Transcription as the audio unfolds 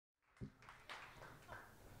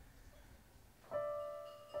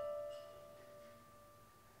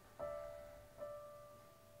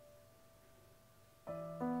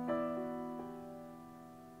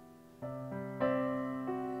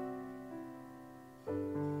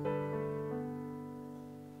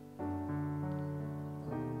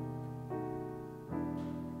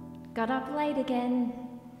got up late again,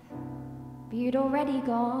 but you'd already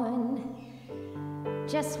gone.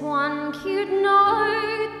 Just one cute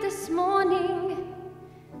note this morning.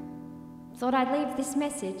 Thought I'd leave this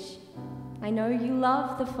message. I know you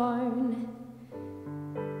love the phone.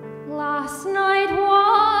 Last night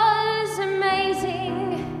was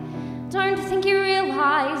amazing. Don't think you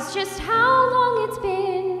realize just how long it's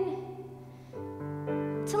been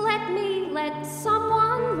to let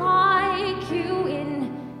someone like you in.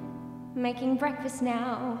 Making breakfast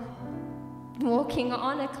now, walking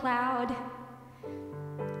on a cloud.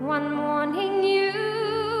 One morning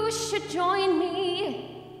you should join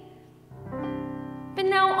me, but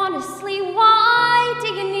now honestly, why do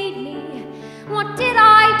you need me? What did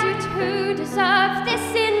I do to deserve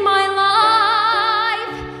this in my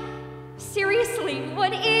life? Seriously,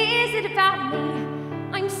 what is it about me?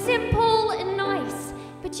 I'm simple and nice,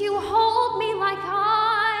 but you hold me like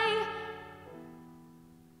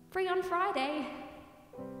free on Friday.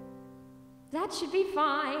 That should be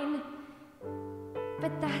fine.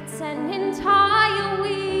 But that's an entire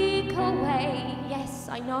week away. Yes,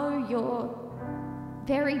 I know you're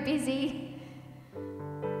very busy,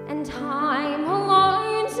 and time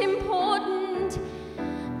alone's important.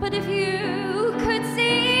 But if you could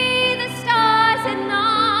see the stars at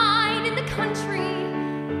night in the country,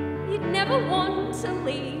 you'd never want to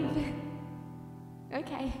leave.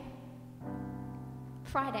 Okay.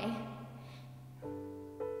 Friday.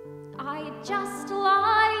 I'd just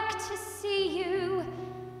like to see you.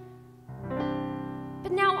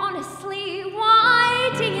 But now honestly,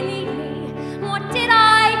 why do you need me? What did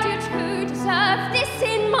I do to deserve this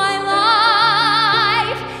in my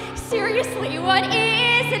life? Seriously, what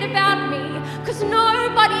is it about me? 'Cause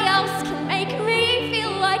nobody else can make me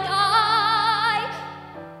feel like I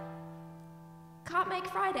can't make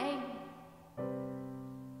Friday.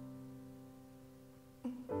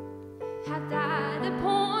 Had that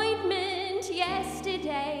appointment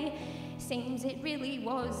yesterday. Seems it really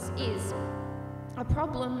is a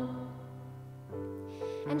problem.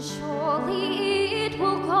 And surely it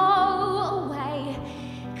will go away,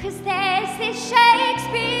 'cause there's this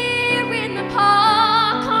Shakespeare in the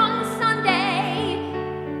park on Sunday.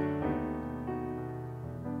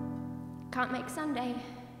 Can't make Sunday.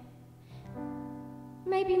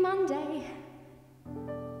 Maybe Monday.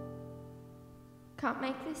 Can't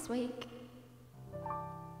make this week.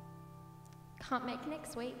 Can't make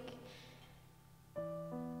next week.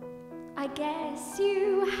 I guess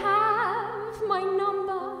you have my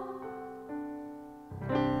number.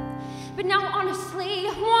 But now honestly,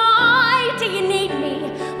 why do you need me?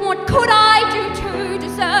 What could I do to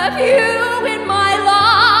deserve you in my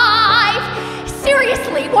life?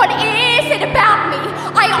 Seriously, what is it about me?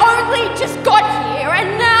 I only just got here and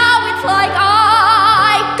now it's like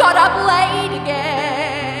I got up late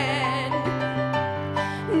again.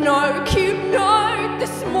 No cute note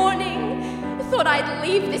this morning. Thought I'd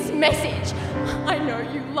leave this message. I know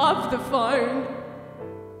you love the phone.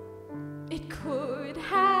 It could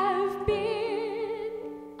have